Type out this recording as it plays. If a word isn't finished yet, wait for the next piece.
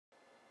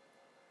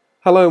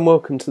Hello and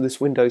welcome to this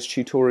Windows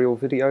tutorial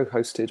video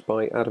hosted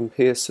by Adam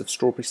Pearce of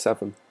Strawberry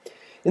 7.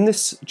 In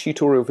this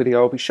tutorial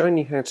video I'll be showing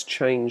you how to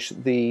change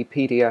the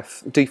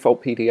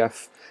default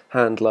PDF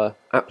handler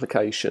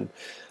application.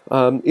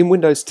 In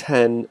Windows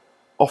 10,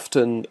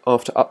 often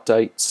after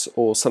updates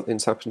or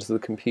something's happened to the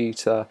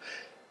computer,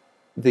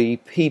 the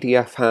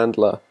PDF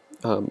handler,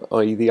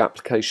 i.e. the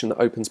application that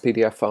opens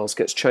PDF files,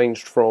 gets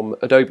changed from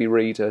Adobe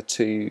Reader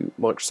to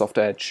Microsoft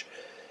Edge.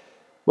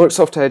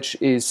 Microsoft Edge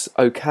is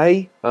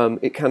okay,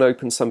 it can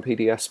open some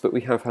PDFs, but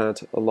we have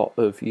had a lot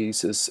of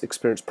users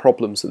experience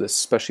problems with this,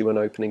 especially when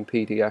opening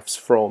PDFs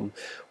from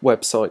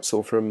websites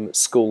or from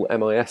school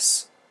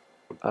MIS.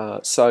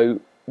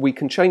 So we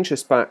can change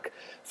this back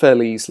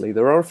fairly easily.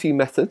 There are a few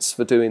methods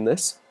for doing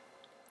this.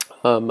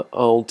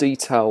 I'll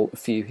detail a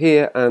few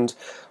here, and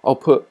I'll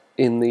put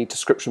in the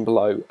description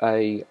below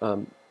a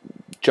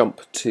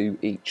jump to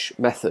each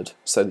method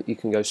so that you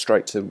can go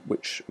straight to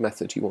which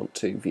method you want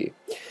to view.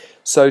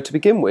 So to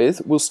begin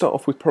with, we'll start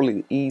off with probably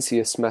the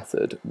easiest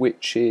method,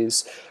 which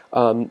is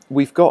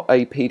we've got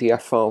a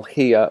PDF file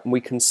here, and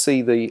we can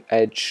see the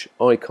Edge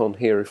icon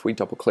here. If we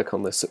double click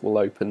on this, it will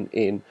open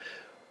in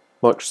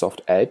Microsoft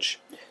Edge.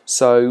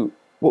 So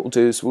what we'll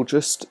do is we'll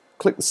just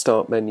click the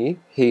Start menu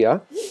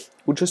here.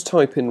 We'll just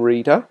type in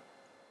Reader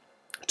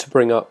to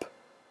bring up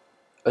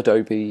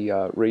Adobe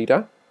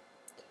Reader.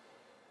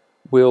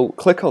 We'll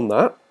click on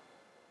that.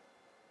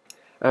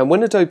 And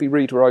when Adobe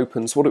Reader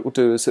opens, what it will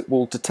do is it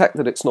will detect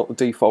that it's not the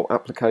default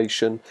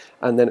application,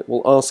 and then it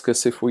will ask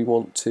us if we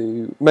want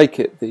to make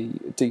it the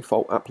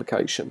default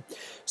application.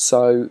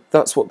 So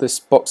that's what this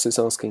box is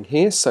asking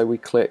here. So we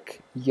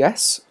click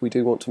yes, we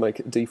do want to make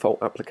it the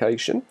default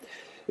application.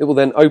 It will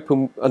then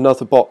open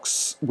another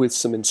box with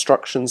some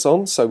instructions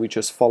on, so we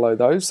just follow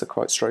those. They're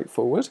quite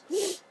straightforward.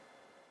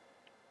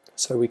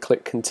 So we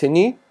click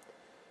continue.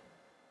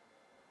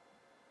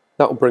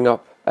 That will bring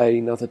up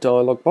another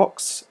dialog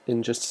box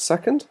in just a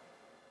second.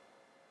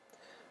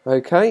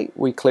 Okay,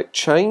 we click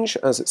change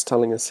as it's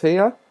telling us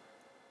here.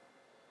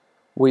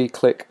 We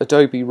click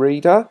Adobe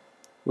Reader.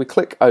 We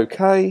click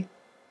OK.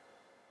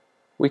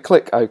 We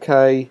click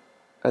OK,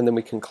 and then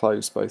we can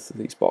close both of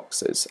these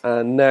boxes.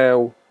 And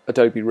now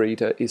Adobe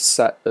Reader is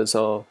set as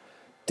our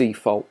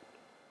default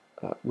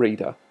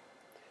reader.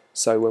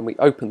 So when we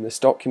open this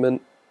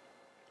document,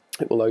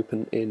 it will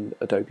open in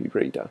Adobe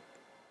Reader.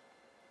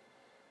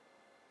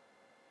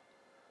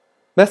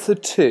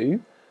 Method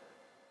 2,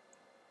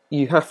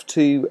 you have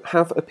to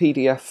have a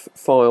PDF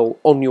file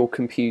on your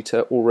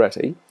computer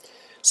already.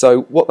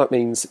 So what that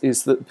means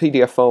is that the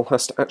PDF file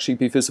has to actually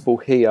be visible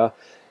here.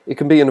 It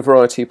can be in a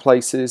variety of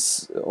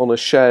places, on a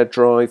shared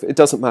drive, it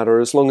doesn't matter,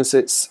 as long as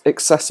it's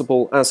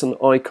accessible as an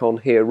icon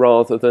here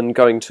rather than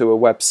going to a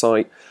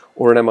website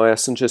or an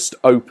MIS and just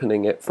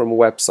opening it from a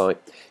website.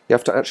 You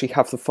have to actually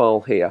have the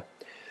file here.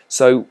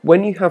 So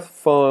when you have a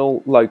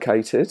file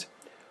located,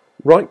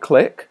 right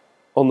click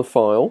on the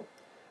file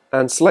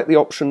and select the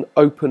option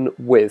Open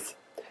With.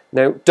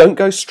 Now don't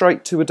go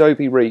straight to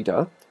Adobe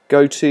Reader,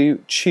 go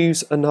to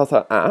Choose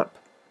Another App.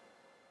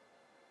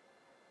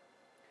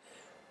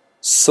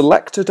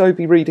 Select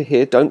Adobe Reader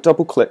here, don't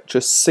double click,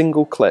 just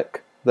single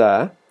click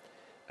there,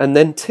 and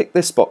then tick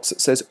this box that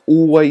says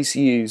Always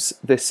Use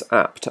this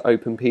app to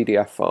open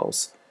PDF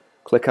files.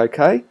 Click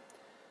OK.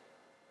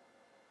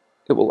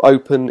 It will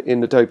open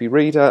in Adobe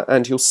Reader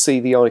and you'll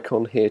see the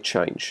icon here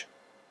change.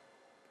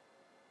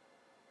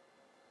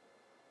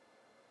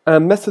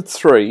 Method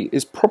 3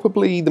 is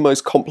probably the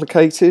most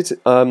complicated.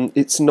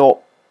 It's not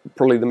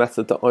probably the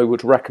method that I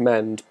would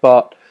recommend,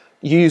 but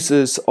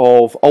users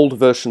of older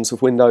versions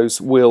of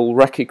Windows will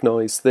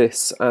recognise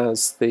this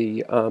as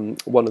the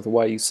one of the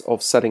ways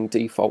of setting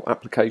default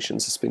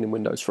applications. It's been in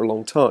Windows for a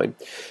long time.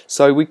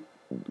 So we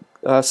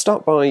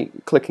start by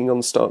clicking on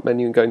the Start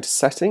menu and going to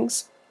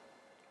Settings.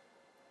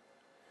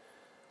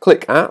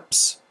 Click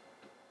Apps.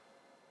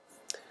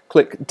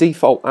 Click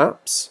Default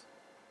Apps.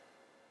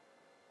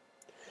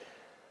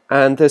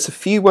 And there's a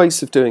few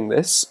ways of doing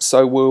this,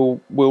 so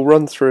we'll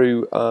run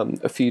through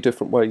a few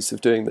different ways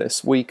of doing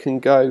this. We can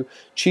go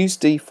choose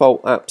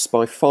default apps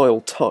by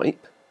file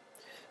type.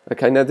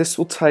 Okay, now this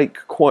will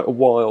take quite a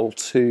while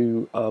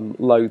to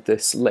load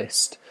this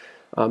list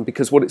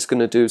because what it's going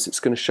to do is it's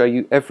going to show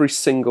you every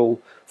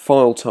single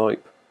file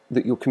type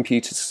that your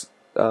computer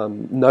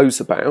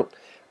knows about,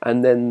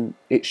 and then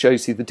it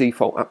shows you the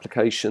default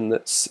application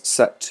that's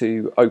set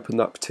to open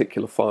that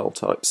particular file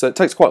type. So it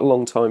takes quite a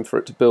long time for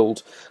it to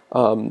build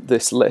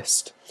this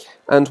list.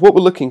 And what we're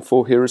looking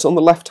for here is on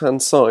the left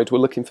hand side we're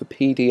looking for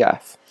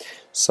PDF.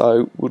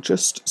 So we'll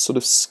just sort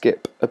of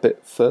skip a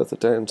bit further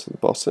down to the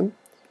bottom.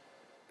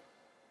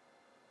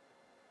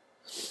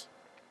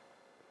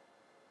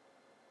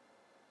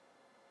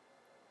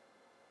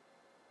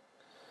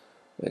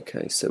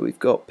 Okay, so we've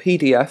got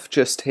PDF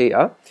just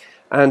here.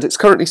 And it's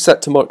currently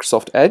set to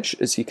Microsoft Edge,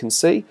 as you can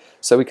see,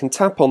 so we can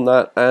tap on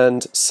that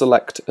and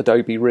select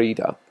Adobe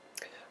Reader.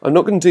 I'm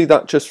not going to do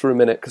that just for a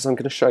minute because I'm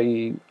going to show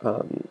you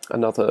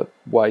another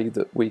way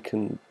that we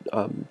can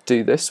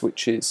do this,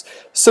 which is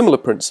a similar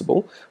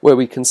principle, where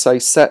we can say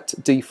set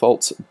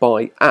defaults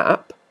by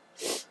app,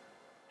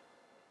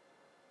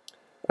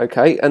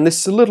 Okay, and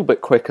this is a little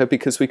bit quicker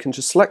because we can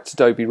just select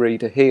Adobe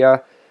Reader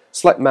here,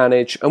 select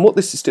Manage, and what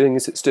this is doing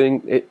is it's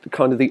doing it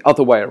kind of the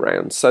other way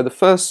around. So the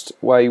first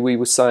way we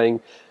were saying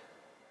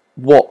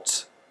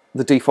what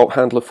the default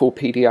handler for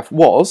PDF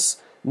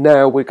was,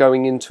 now we're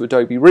going into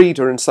Adobe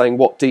Reader and saying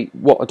what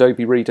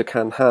Adobe Reader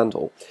can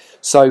handle.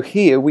 So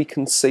here we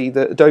can see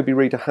that Adobe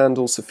Reader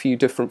handles a few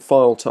different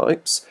file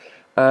types,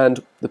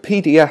 and the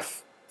PDF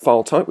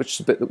file type, which is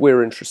the bit that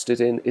we're interested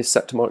in, is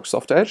set to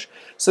Microsoft Edge.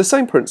 So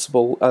same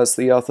principle as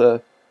the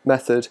other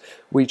method,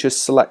 we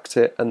just select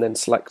it and then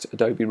select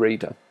Adobe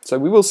Reader. So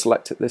we will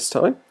select it this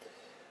time,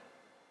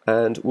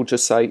 and we'll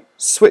just say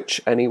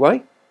switch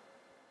anyway,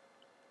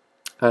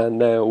 and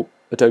now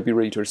Adobe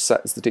Reader is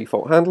set as the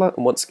default handler,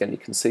 and once again you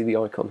can see the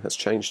icon has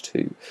changed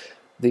to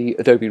the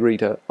Adobe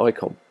Reader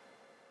icon.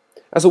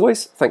 As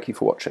always, thank you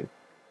for watching.